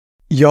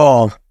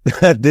Y'all,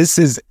 this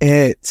is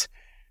it.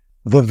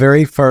 The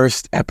very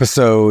first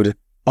episode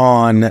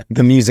on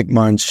the Music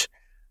Munch.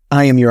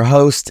 I am your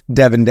host,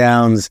 Devin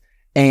Downs,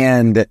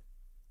 and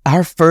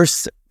our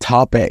first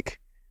topic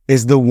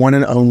is the one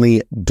and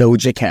only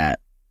Doja Cat.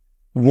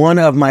 One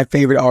of my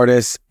favorite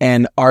artists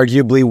and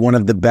arguably one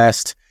of the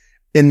best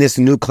in this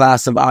new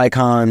class of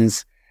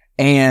icons.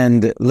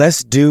 And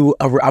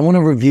I want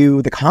to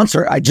review the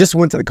concert. I just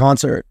went to the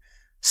concert.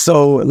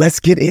 So let's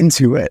get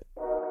into it.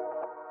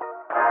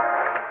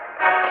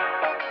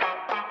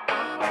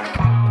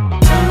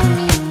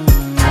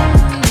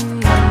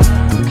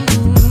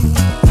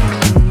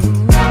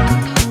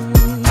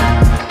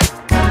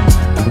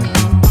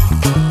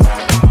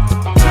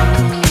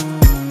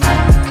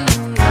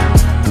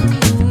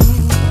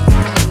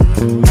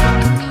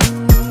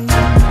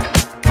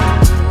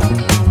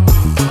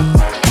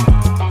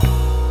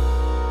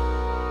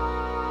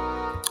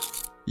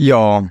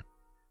 Y'all,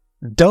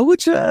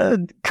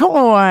 Doja, come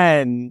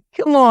on,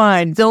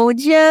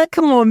 Doja,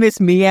 come on, Miss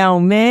Meow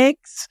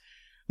Mix.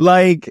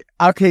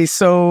 Okay,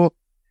 so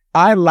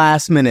I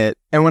last minute,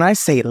 and when I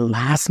say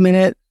last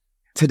minute,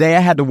 today I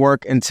had to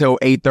work until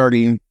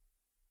 8:30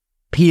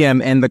 p.m.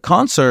 and the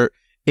concert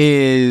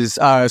is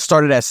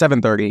started at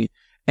 7:30,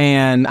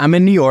 and I'm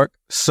in New York,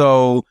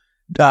 so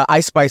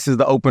Ice Spice is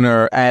the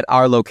opener at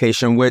our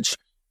location, which,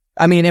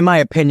 I mean, in my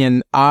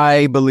opinion,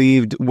 I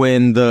believed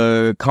when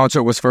the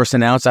concert was first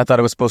announced, I thought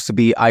it was supposed to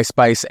be Ice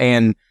Spice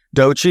and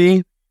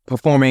Doechii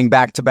performing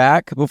back to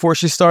back before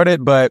she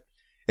started, but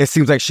it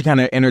seems like she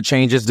kind of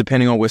interchanges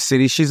depending on what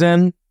city she's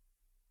in.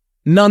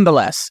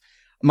 Nonetheless,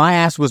 my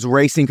ass was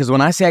racing because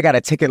when I say I got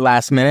a ticket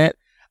last minute,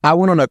 I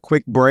went on a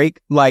quick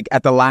break, like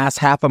at the last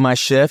half of my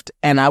shift,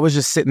 and I was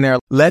just sitting there,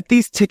 let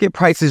these ticket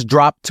prices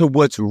drop to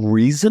what's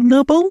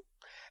reasonable,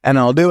 and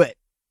I'll do it.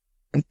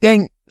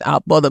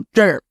 I'll pull the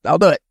trigger. I'll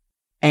do it.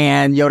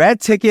 And yo, that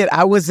ticket,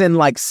 I was in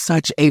like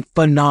such a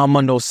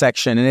phenomenal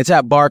section, and it's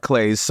at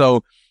Barclays.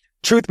 So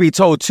truth be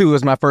told too, it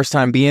was my first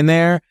time being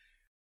there.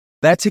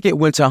 That ticket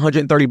went to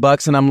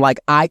 $130 and I'm like,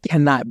 I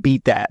cannot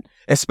beat that,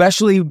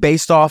 especially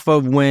based off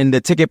of when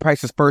the ticket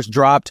prices first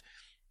dropped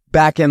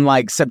back in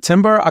like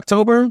September,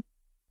 October.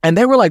 And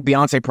they were like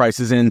Beyonce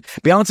prices, and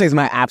Beyonce is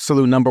my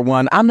absolute number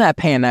one. I'm not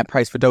paying that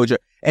price for Doja.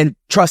 And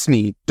trust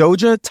me,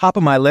 Doja, top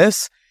of my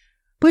list.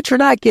 But you're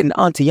not getting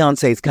Auntie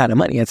Beyonce's kind of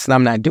money.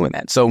 I'm not doing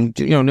that. So,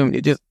 you know,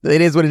 it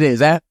is what it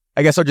is. I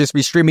guess I'll just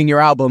be streaming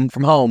your album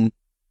from home.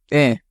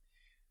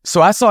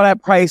 So I saw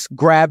that price,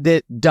 grabbed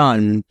it,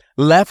 done.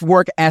 Left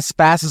work as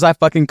fast as I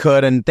fucking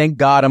could. And thank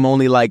God I'm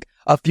only like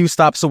a few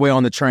stops away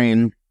on the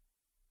train.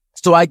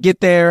 So I get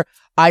there.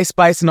 Ice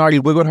Spice and already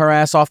wiggled her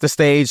ass off the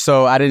stage.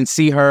 So I didn't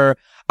see her.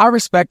 I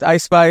respect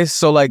Ice Spice.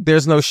 So like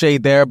there's no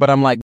shade there. But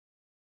I'm like,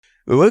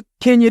 what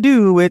can you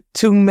do with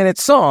 2-minute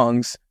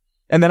songs?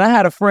 And then I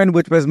had a friend,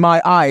 which was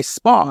my I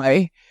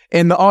Spy,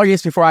 in the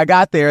audience before I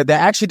got there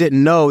that actually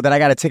didn't know that I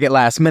got a ticket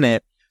last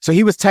minute. So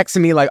he was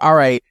texting me like, all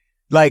right,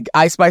 like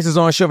Ice Spice is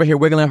on, she over here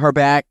wiggling her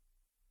back,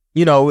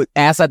 you know,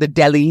 ass at the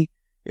deli,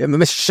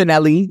 Miss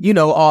Chanelly, you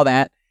know, all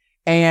that.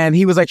 And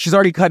he was like, she's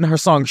already cutting her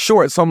song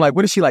short. So I'm like,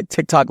 what is she, like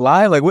TikTok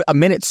live? Like, what, a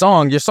minute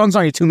song? Your song's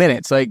only 2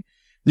 minutes. Like,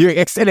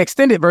 an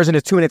extended version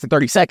is 2 minutes and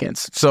 30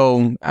 seconds.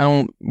 So I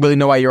don't really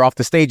know why you're off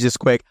the stage this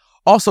quick.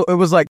 Also, it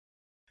was like,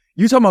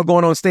 you talking about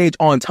going on stage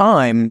on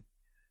time,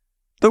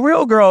 the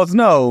real girls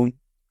know,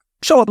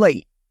 show up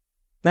late.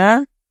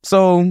 Nah?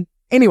 So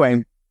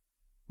anyway,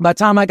 by the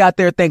time I got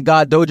there, thank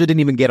God, Doja didn't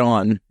even get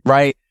on,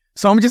 right?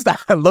 So I'm just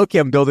low-key,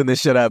 I'm building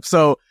this shit up.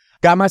 So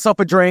got myself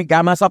a drink,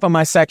 got myself in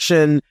my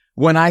section.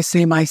 When I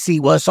say my seat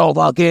was so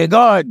fucking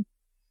good.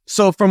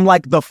 So from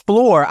like the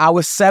floor, I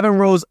was 7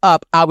 rows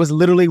up. I was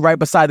literally right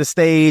beside the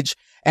stage.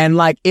 And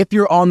like, if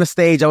you're on the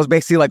stage, I was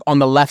basically like on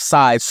the left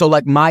side. So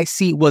like my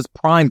seat was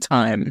prime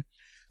time.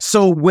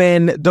 So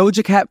when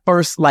Doja Cat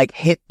first like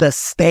hit the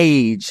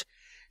stage,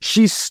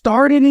 she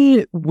started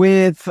it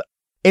with,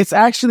 it's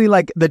actually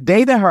like the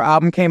day that her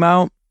album came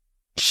out,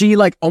 she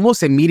like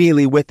almost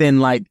immediately within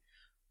like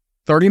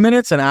 30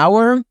 minutes, an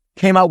hour,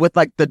 came out with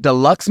like the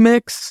deluxe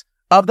mix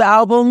of the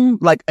album,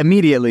 like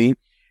immediately.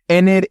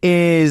 And it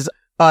is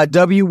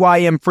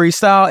WYM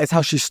freestyle is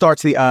how she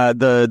starts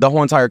the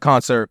whole entire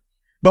concert.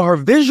 But her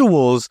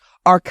visuals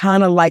are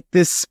kind of like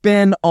this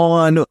spin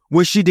on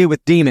what she did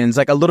with Demons,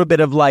 like a little bit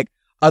of like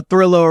a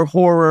thriller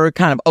horror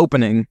kind of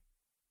opening.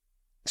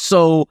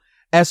 So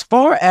as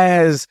far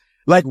as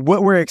like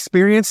what we're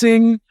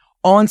experiencing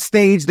on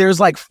stage, there's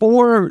like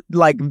 4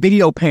 like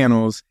video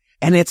panels,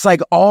 and it's like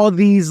all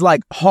these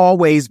like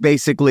hallways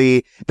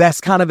basically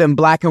that's kind of in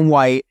black and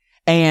white,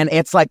 and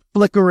it's like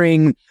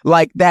flickering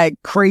like that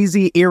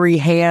crazy eerie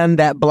hand,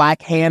 that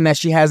black hand that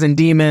she has in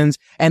Demons,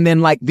 and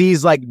then like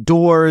these like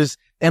doors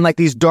and like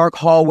these dark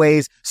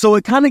hallways. So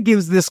it kind of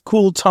gives this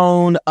cool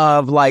tone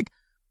of like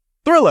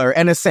thriller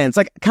in a sense,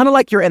 like kind of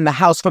like you're in the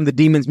house from the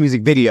Demons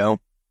music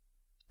video.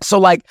 So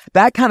like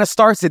that kind of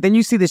starts it. Then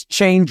you see this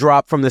chain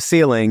drop from the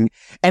ceiling,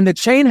 and the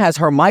chain has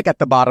her mic at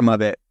the bottom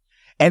of it.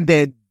 And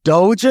then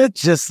Doja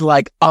just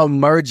like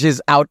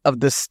emerges out of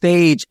the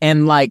stage,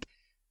 and like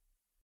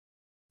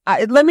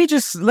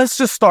let's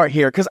just start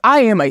here because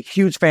I am a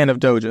huge fan of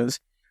Doja's.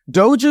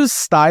 Doja's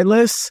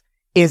stylist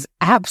is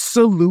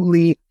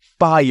absolutely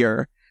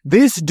fire.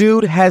 This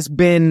dude has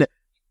been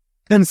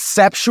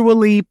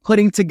conceptually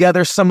putting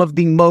together some of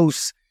the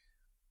most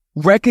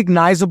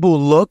recognizable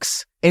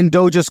looks in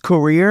Doja's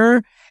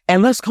career.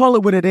 And let's call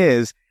it what it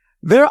is.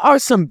 There are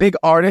some big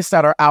artists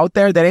that are out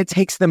there that it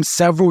takes them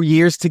several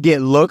years to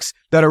get looks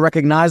that are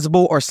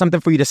recognizable or something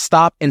for you to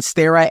stop and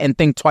stare at and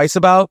think twice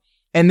about.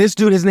 And this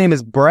dude, his name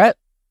is Brett.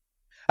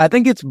 I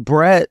think it's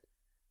Brett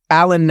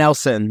Allen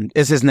Nelson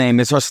is his name,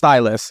 is her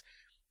stylist.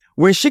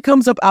 When she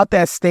comes up out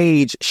that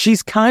stage,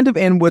 she's kind of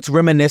in what's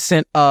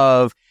reminiscent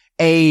of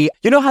you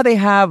know how they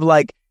have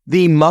like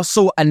the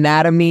muscle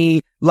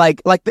anatomy,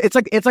 like it's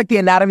like the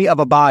anatomy of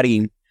a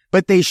body,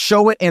 but they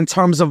show it in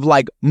terms of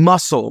like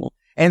muscle.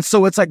 And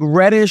so it's like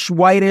reddish,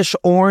 whitish,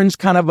 orange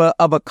kind of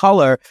a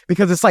color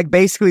because it's like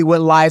basically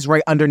what lies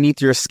right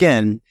underneath your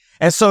skin.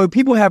 And so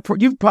people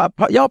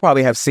y'all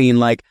probably have seen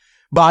like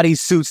body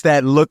suits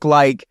that look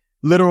like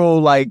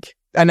literal like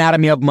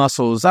anatomy of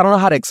muscles. I don't know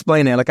how to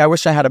explain it. Like I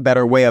wish I had a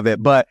better way of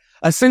it, but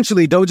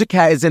essentially Doja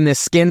Cat is in this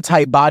skin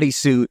tight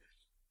bodysuit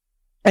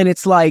and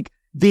it's like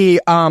the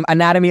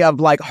anatomy of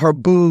like her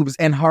boobs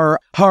and her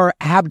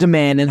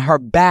abdomen and her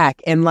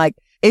back. And like,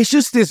 it's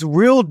just this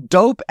real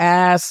dope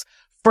ass,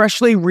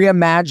 freshly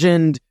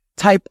reimagined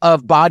type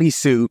of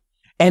bodysuit.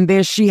 And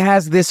then she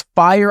has this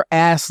fire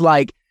ass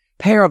like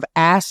pair of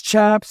ass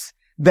chaps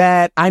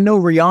that I know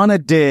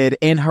Rihanna did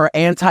in her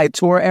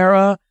anti-tour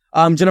era.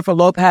 Jennifer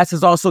Lopez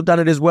has also done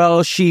it as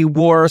well. She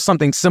wore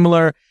something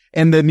similar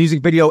in the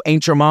music video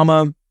Ain't Your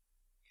Mama.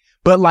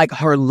 But like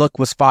her look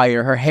was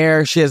fire. Her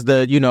hair, she has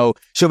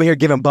she over here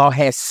giving bald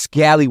head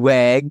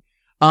scallywag.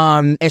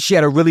 And she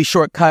had a really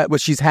short cut,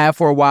 which she's had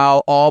for a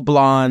while, all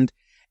blonde,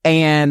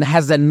 and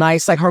has a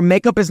nice, like her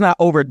makeup is not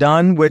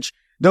overdone, which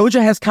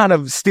Doja has kind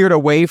of steered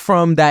away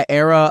from that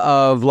era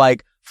of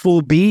like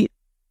full beat.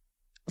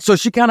 So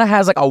she kind of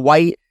has like a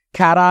white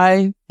cat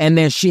eye, and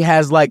then she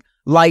has like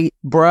like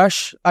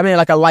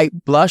a light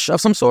blush of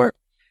some sort.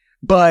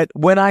 But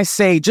when I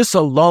say just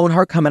alone,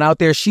 her coming out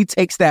there, she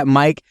takes that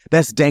mic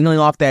that's dangling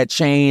off that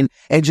chain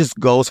and just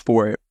goes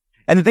for it.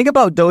 And the thing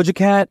about Doja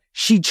Cat,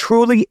 she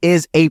truly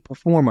is a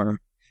performer.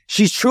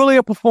 She's truly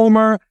a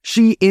performer.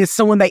 She is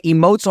someone that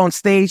emotes on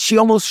stage. She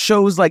almost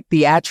shows like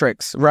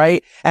theatrics,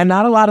 right? And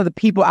not a lot of the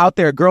people out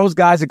there, girls,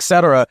 guys,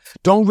 etc.,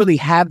 don't really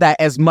have that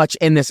as much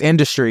in this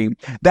industry.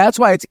 That's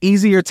why it's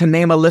easier to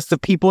name a list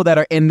of people that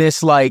are in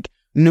this like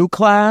new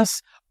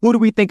class. Who do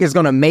we think is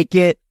going to make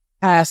it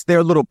past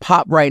their little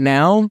pop right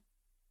now?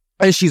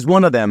 And she's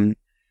one of them.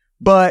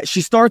 But she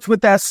starts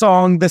with that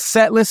song. The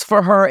set list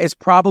for her is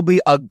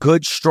probably a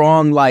good,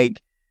 strong, like,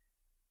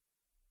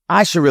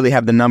 I should really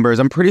have the numbers.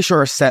 I'm pretty sure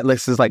her set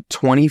list is like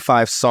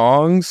 25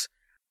 songs.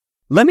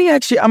 I'm going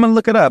to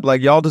look it up.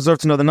 Like, y'all deserve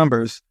to know the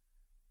numbers.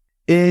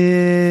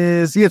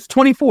 It's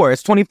 24.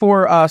 It's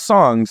 24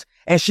 songs.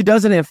 And she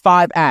does it in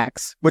 5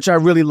 acts, which I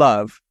really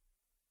love.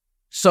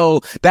 So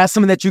that's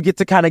something that you get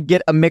to kind of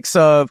get a mix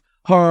of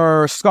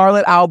her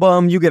Scarlet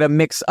album. You get a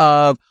mix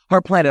of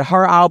her Planet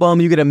Her album.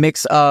 You get a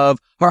mix of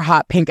her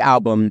Hot Pink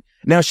album.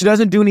 Now, she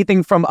doesn't do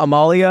anything from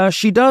Amalia.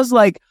 She does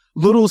like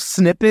little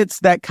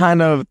snippets that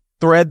kind of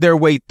thread their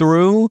way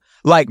through,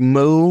 like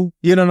Moo.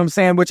 You know what I'm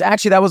saying? Which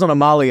actually, that was on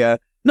Amalia.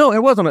 No,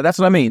 it wasn't. That's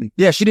what I mean.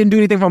 Yeah, she didn't do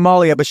anything from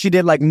Amalia, but she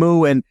did like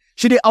Moo, and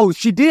she did.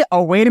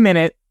 Oh, wait a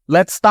minute.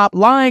 Let's stop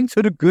lying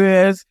to the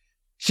goods.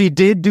 She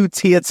did do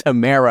Tia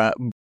Tamara.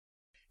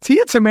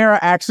 Tia Tamara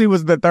actually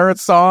was the 3rd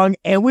song,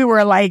 and we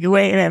were like,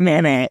 wait a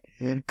minute.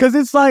 Because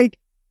it's like,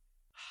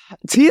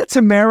 Tia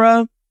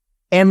Tamara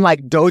and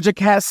like Doja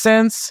Cat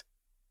sense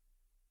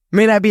this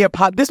may not be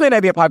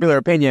a popular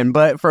opinion,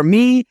 but for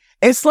me,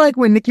 it's like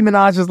when Nicki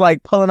Minaj is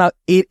like pulling out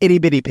Itty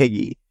Bitty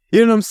Piggy.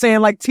 You know what I'm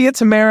saying? Like Tia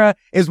Tamara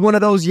is one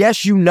of those,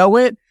 yes, you know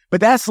it, but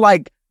that's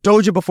like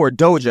Doja before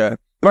Doja,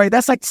 right?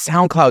 That's like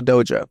SoundCloud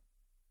Doja.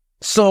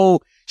 So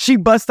she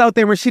bust out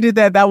there when she did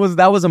that. That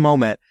was a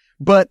moment.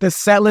 But the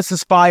set list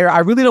is fire. I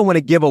really don't want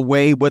to give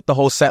away what the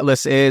whole set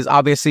list is.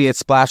 Obviously, it's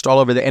splashed all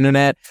over the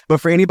internet.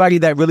 But for anybody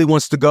that really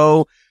wants to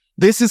go,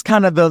 this is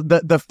kind of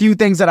the few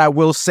things that I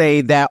will say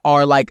that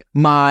are like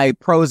my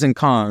pros and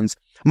cons.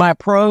 My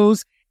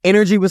pros,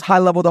 energy was high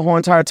level the whole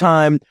entire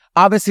time.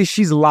 Obviously,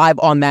 she's live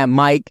on that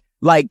mic.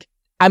 Like,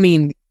 I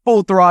mean,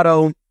 full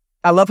throttle.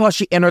 I love how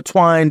she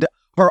intertwined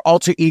her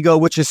alter ego,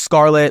 which is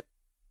Scarlet.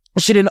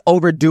 She didn't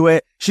overdo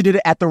it. She did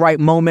it at the right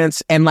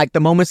moments. And like the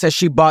moments that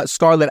she brought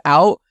Scarlet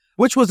out,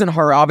 which wasn't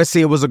her.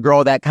 Obviously, it was a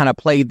girl that kind of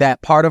played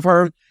that part of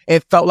her.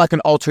 It felt like an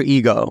alter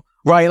ego,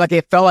 right? Like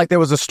it felt like there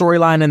was a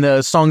storyline in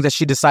the songs that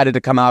she decided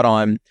to come out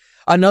on.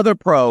 Another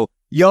pro,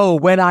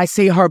 when I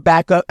say her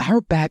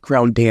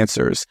background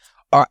dancers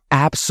are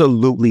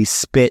absolutely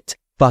spit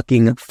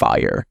fucking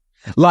fire.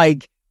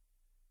 Like,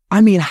 I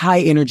mean,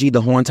 high energy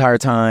the whole entire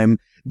time.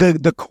 The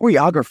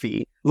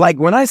choreography, like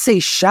when I say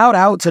shout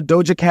out to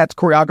Doja Cat's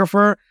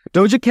choreographer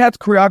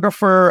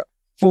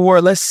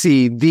for, let's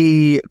see,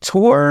 the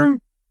tour.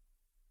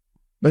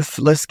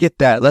 Let's get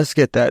that. Let's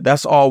get that.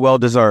 That's all well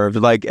deserved.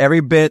 Like every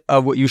bit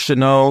of what you should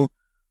know,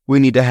 we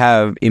need to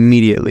have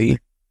immediately.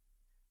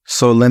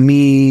 So let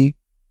me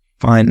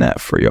find that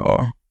for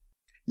y'all.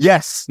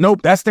 Yes.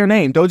 Nope. That's their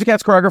name. Doja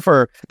Cat's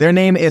choreographer. Their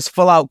name is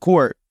Full Out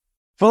Court.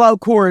 Full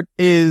Out Court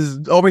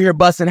is over here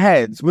busting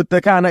heads with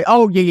the kind of,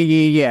 oh,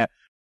 yeah.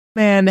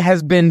 Man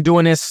has been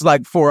doing this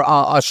like for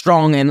a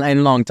strong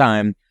and long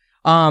time.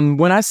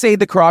 When I say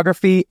the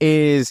choreography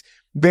is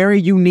very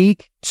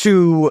unique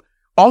to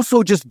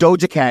also just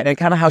Doja Cat and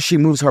kind of how she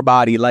moves her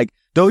body. Like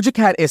Doja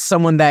Cat is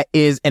someone that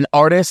is an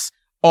artist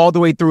all the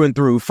way through and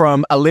through,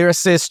 from a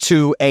lyricist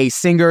to a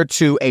singer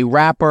to a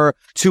rapper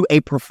to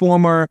a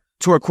performer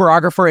to a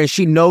choreographer, and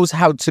she knows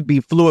how to be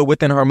fluid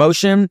within her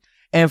motion.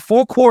 And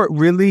Full Court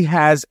really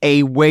has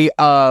a way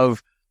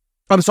of,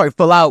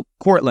 Full Out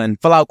Courtland.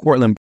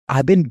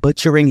 I've been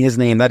butchering his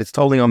name. That is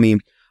totally on me.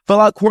 Full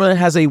Out Courtland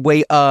has a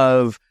way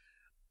of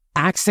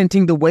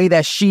accenting the way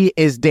that she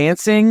is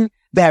dancing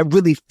that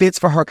really fits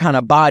for her kind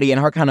of body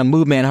and her kind of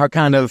movement, her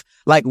kind of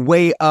like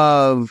way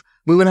of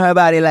moving her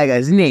body like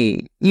a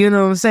snake. You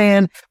know what I'm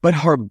saying? But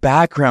her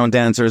background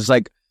dancers,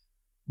 like,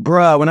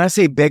 bruh, when I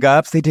say big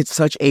ups, they did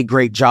such a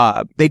great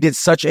job.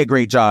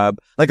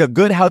 Like a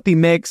good, healthy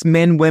mix,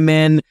 men,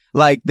 women,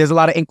 like there's a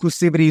lot of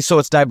inclusivity, so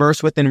it's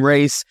diverse within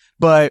race,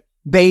 but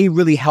they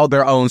really held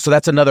their own. So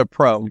that's another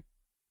pro.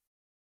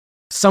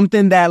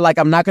 Something that, like,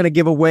 I'm not going to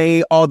give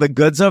away all the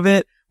goods of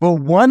it, but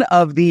one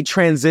of the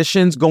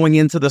transitions going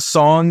into the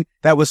song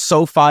that was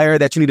so fire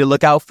that you need to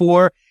look out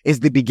for is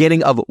the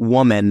beginning of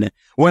Woman.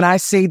 When I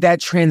say that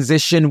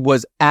transition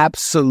was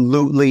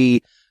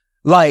absolutely,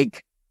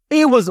 like,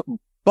 it was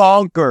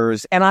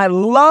bonkers. And I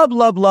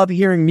love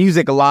hearing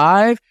music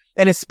live,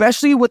 and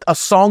especially with a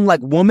song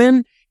like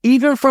Woman,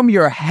 even from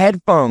your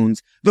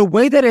headphones, the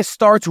way that it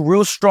starts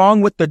real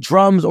strong with the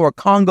drums or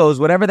congos,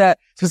 whatever that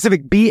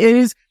specific beat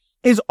is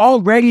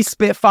already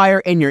spitfire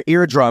in your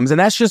eardrums. And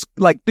that's just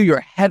like through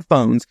your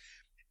headphones.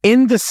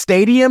 In the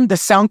stadium, the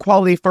sound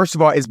quality, first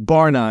of all, is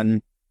bar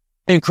none.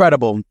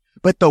 Incredible.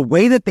 But the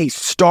way that they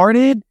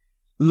started,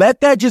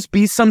 let that just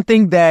be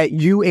something that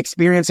you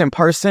experience in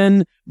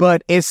person,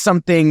 but it's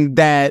something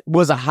that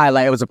was a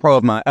highlight. It was a pro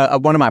of my,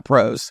 one of my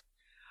pros.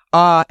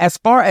 As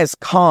far as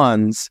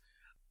cons,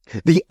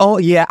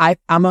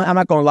 I'm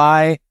not gonna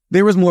lie.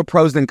 There was more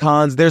pros than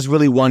cons. There's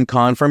really one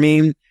con for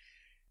me.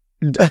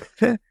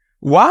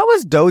 Why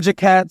was Doja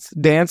Cat's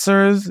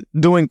dancers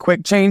doing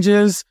quick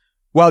changes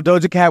while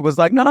Doja Cat was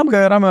like, no, I'm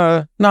good.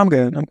 I'm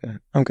good.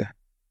 I'm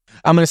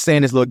going to stay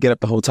in this little get up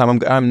the whole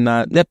time. I'm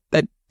not,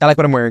 I like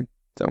what I'm wearing.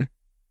 So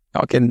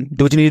y'all can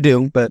do what you need to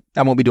do, but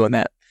I won't be doing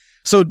that.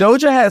 So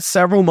Doja has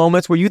several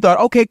moments where you thought,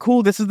 okay,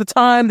 cool. This is the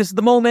time. This is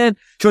the moment.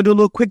 She'll do a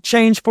little quick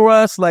change for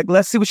us. Like,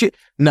 let's see what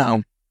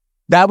no,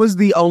 that was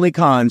the only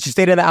con. She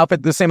stayed in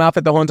the same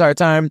outfit the whole entire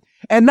time.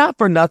 And not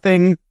for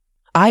nothing,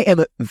 I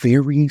am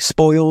very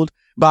spoiled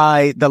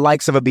by the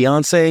likes of a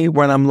Beyonce,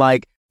 when I'm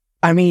like,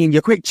 I mean,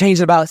 your quick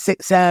change about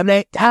 6, 7,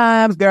 8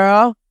 times,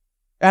 girl.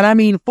 And I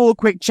mean, full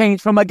quick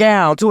change from a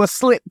gown to a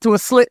slit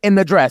in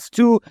the dress,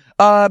 to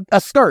a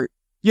skirt,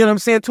 you know what I'm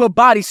saying? To a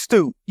body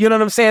stoop, you know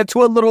what I'm saying?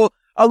 To a little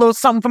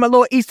something from a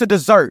little Easter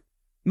dessert.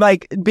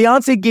 Like,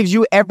 Beyonce gives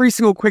you every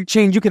single quick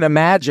change you can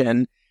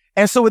imagine.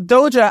 And so with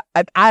Doja,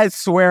 I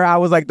swear I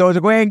was like, Doja,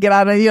 go ahead and get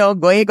out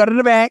of, go ahead and go to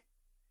the back.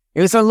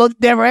 It was a look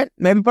different.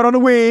 Maybe put on a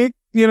wig,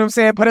 you know what I'm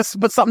saying?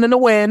 Put something in the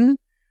wind.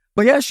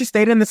 But yeah, she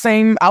stayed in the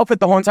same outfit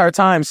the whole entire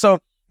time. So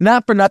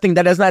not for nothing,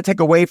 that does not take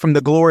away from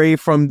the glory,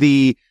 from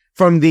the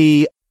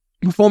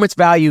performance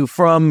value,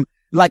 from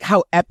like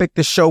how epic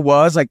the show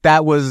was. Like,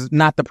 that was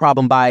not the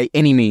problem by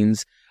any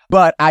means.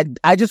 But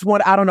I just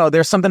want, I don't know,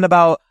 there's something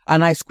about a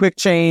nice quick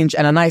change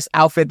and a nice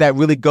outfit that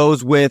really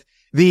goes with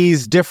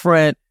these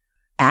different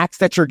acts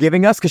that you're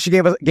giving us, because she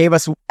gave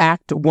us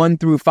act 1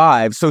 through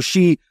 5. So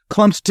she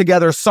clumps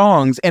together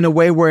songs in a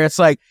way where it's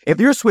like, if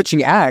you're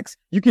switching acts,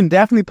 you can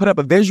definitely put up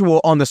a visual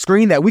on the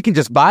screen that we can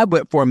just vibe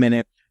with for a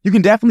minute. You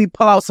can definitely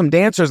pull out some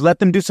dancers, let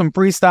them do some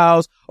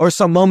freestyles or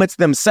some moments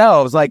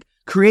themselves, like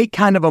create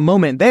kind of a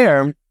moment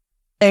there,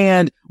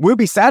 and we'll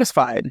be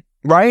satisfied,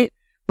 right?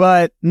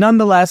 But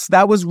nonetheless,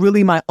 that was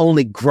really my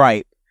only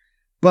gripe.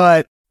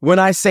 But when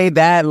I say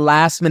that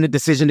last minute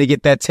decision to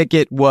get that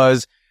ticket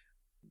was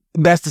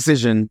best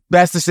decision,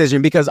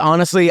 because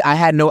honestly, I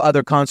had no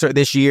other concert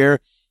this year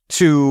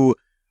to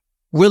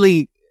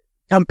really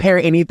compare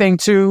anything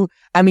to.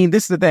 I mean,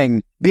 this is the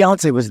thing.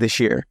 Beyonce was this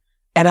year,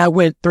 and I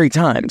went 3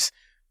 times.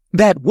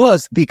 That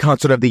was the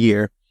concert of the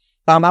year.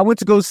 I went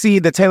to go see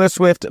the Taylor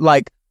Swift,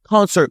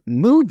 concert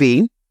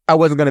movie. I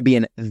wasn't going to be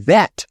in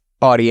that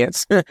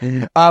audience,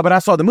 but I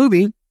saw the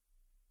movie,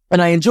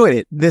 and I enjoyed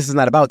it. This is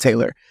not about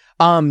Taylor.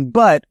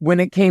 But when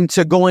it came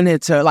to going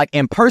into,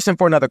 in person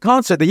for another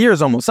concert, the year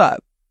is almost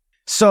up.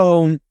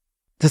 So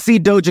to see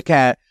Doja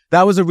Cat,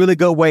 that was a really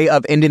good way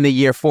of ending the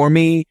year for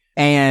me.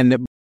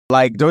 And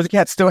Doja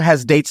Cat still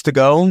has dates to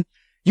go.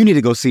 You need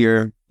to go see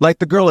her.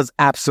 The girl is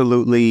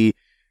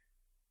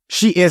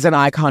she is an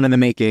icon in the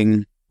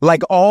making.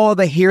 All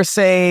the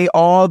hearsay,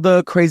 all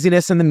the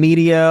craziness in the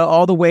media,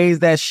 all the ways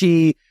that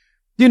she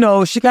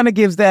she kind of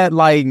gives that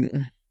like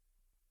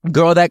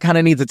girl that kind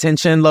of needs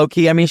attention, low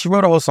key. I mean, she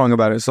wrote a whole song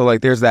about it. So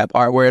like, there's that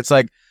part where it's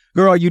like,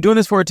 girl, are you doing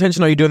this for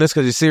attention? Are you doing this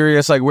because you're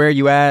serious? Like, where are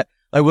you at?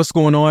 Like, what's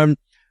going on?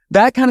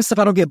 That kind of stuff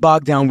I don't get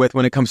bogged down with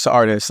when it comes to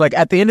artists. Like,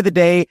 at the end of the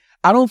day,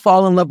 I don't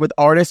fall in love with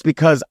artists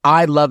because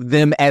I love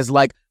them as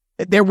like,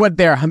 they're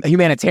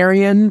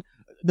humanitarian,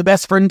 the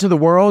best friend to the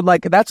world.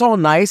 Like, that's all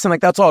nice and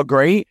like, that's all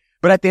great.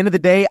 But at the end of the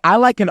day, I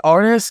like an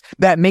artist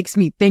that makes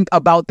me think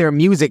about their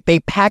music. They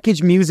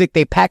package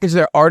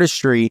their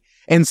artistry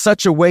in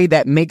such a way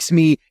that makes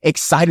me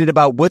excited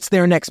about what's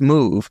their next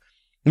move,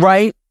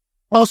 right?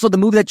 Also, the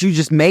move that you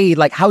just made,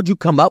 like, how'd you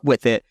come up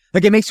with it?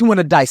 Like, it makes me want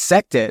to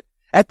dissect it.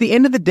 At the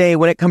end of the day,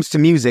 when it comes to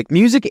music,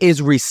 music is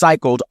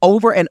recycled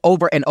over and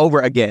over and over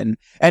again.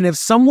 And if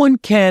someone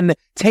can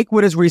take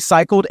what is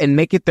recycled and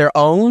make it their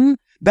own,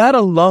 that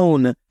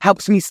alone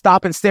helps me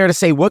stop and stare to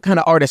say, what kind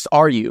of artist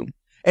are you?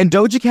 And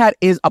Doja Cat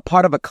is a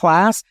part of a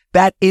class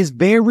that is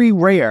very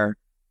rare.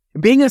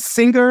 Being a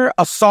singer,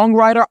 a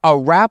songwriter, a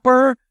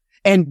rapper,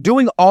 and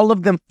doing all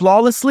of them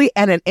flawlessly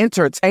and an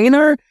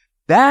entertainer,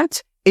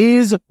 that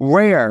is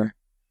rare.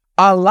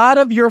 A lot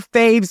of your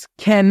faves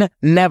can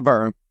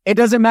never. It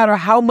doesn't matter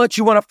how much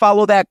you want to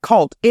follow that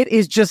cult. It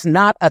is just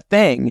not a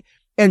thing.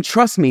 And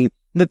trust me,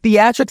 the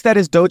theatrics that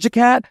is Doja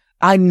Cat,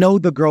 I know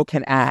the girl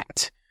can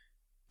act.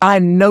 I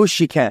know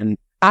she can.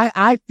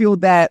 I feel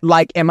that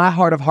like in my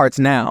heart of hearts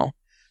now.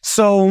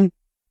 So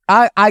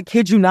I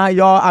kid you not,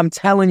 y'all. I'm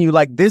telling you,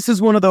 like, this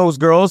is one of those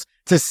girls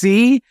to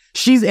see.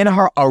 She's in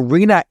her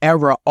arena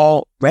era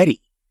already.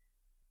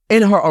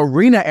 In her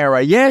arena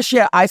era. Yeah, she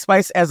had Ice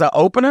Spice as an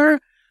opener.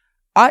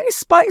 Ice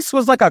Spice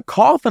was like a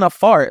cough and a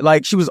fart.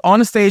 Like, she was on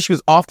the stage, she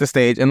was off the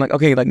stage. And like,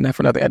 okay, like, not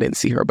for nothing, I didn't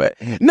see her. But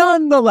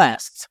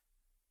nonetheless,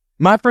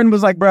 my friend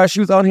was like, bruh, she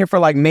was on here for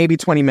like maybe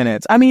 20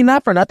 minutes. I mean,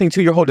 not for nothing,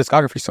 too. Your whole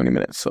discography is 20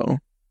 minutes. So,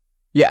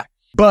 yeah.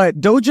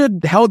 But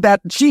Doja held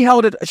that, she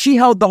held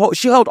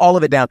all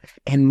of it down.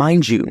 And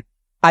mind you,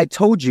 I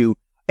told you,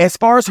 as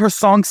far as her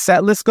song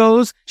set list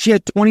goes, she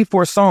had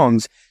 24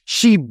 songs.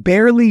 She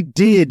barely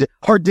did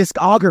her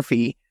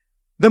discography.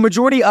 The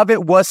majority of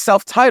it was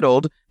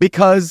self-titled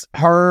because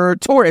her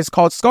tour is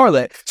called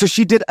Scarlet. So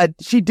she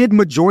did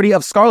majority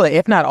of Scarlet,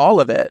 if not all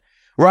of it,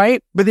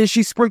 right? But then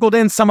she sprinkled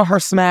in some of her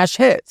smash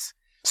hits.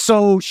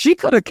 So she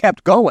could have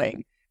kept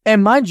going.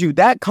 And mind you,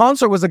 that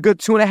concert was a good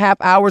 2.5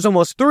 hours,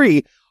 almost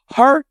 3.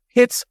 Her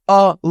hits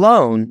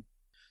alone.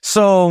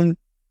 So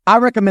I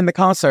recommend the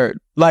concert.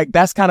 Like,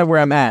 that's kind of where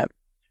I'm at.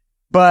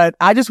 But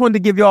I just wanted to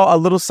give y'all a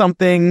little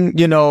something.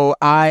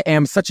 I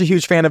am such a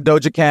huge fan of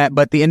Doja Cat,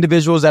 but the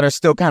individuals that are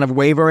still kind of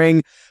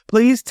wavering,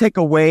 please take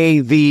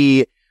away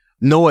the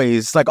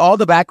noise, like all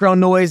the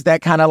background noise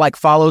that kind of like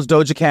follows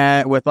Doja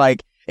Cat with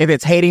like, if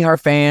it's hating her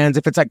fans,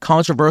 if it's like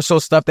controversial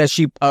stuff that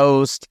she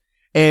posts,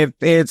 if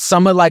it's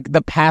some of like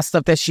the past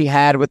stuff that she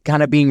had with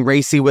kind of being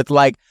racy with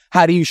like,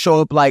 how do you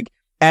show up like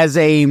as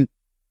a,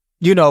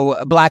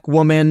 black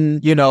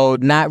woman,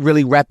 not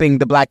really repping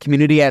the black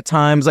community at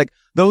times. Like,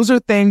 those are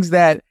things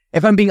that,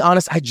 if I'm being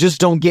honest, I just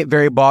don't get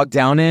very bogged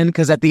down in,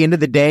 because at the end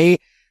of the day,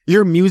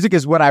 your music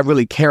is what I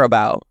really care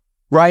about,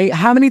 right?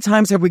 How many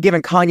times have we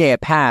given Kanye a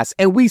pass,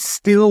 and we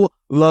still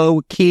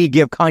low-key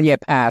give Kanye a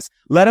pass?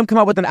 Let him come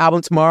out with an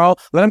album tomorrow.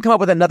 Let him come out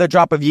with another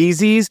drop of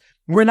Yeezys.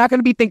 We're not going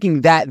to be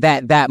thinking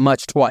that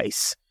much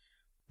twice.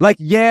 Like,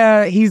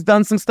 yeah, he's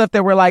done some stuff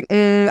that we're like,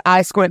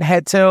 eye squint,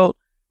 head tilt.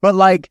 But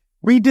like,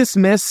 we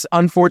dismiss,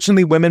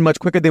 unfortunately, women much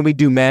quicker than we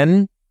do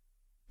men.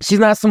 She's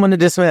not someone to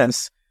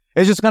dismiss.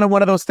 It's just kind of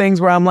one of those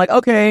things where I'm like,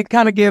 okay,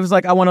 kind of gives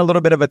like, I want a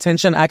little bit of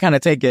attention. I kind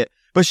of take it.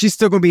 But she's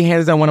still going to be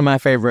hands down one of my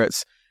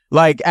favorites.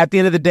 Like, at the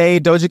end of the day,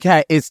 Doja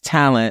Cat is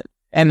talent.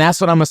 And that's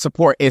what I'm going to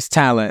support, is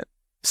talent.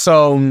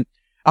 So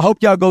I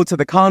hope y'all go to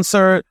the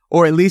concert,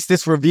 or at least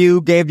this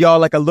review gave y'all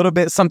like a little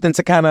bit something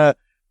to kind of,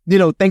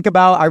 think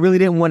about. I really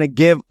didn't want to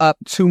give up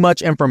too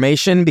much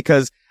information,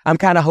 because I'm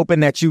kind of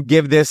hoping that you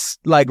give this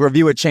like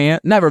review a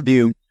chance. Not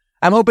review.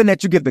 I'm hoping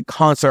that you give the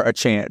concert a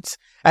chance.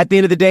 At the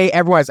end of the day,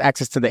 everyone has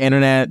access to the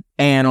internet.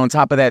 And on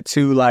top of that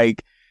too,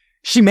 like,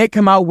 she may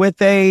come out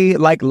with a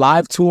like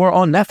live tour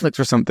on Netflix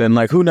or something.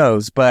 Like, who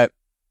knows? But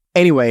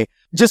anyway,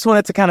 just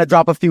wanted to kind of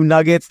drop a few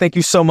nuggets. Thank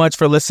you so much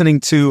for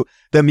listening to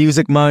the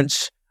Music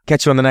Munch.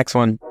 Catch you on the next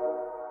one.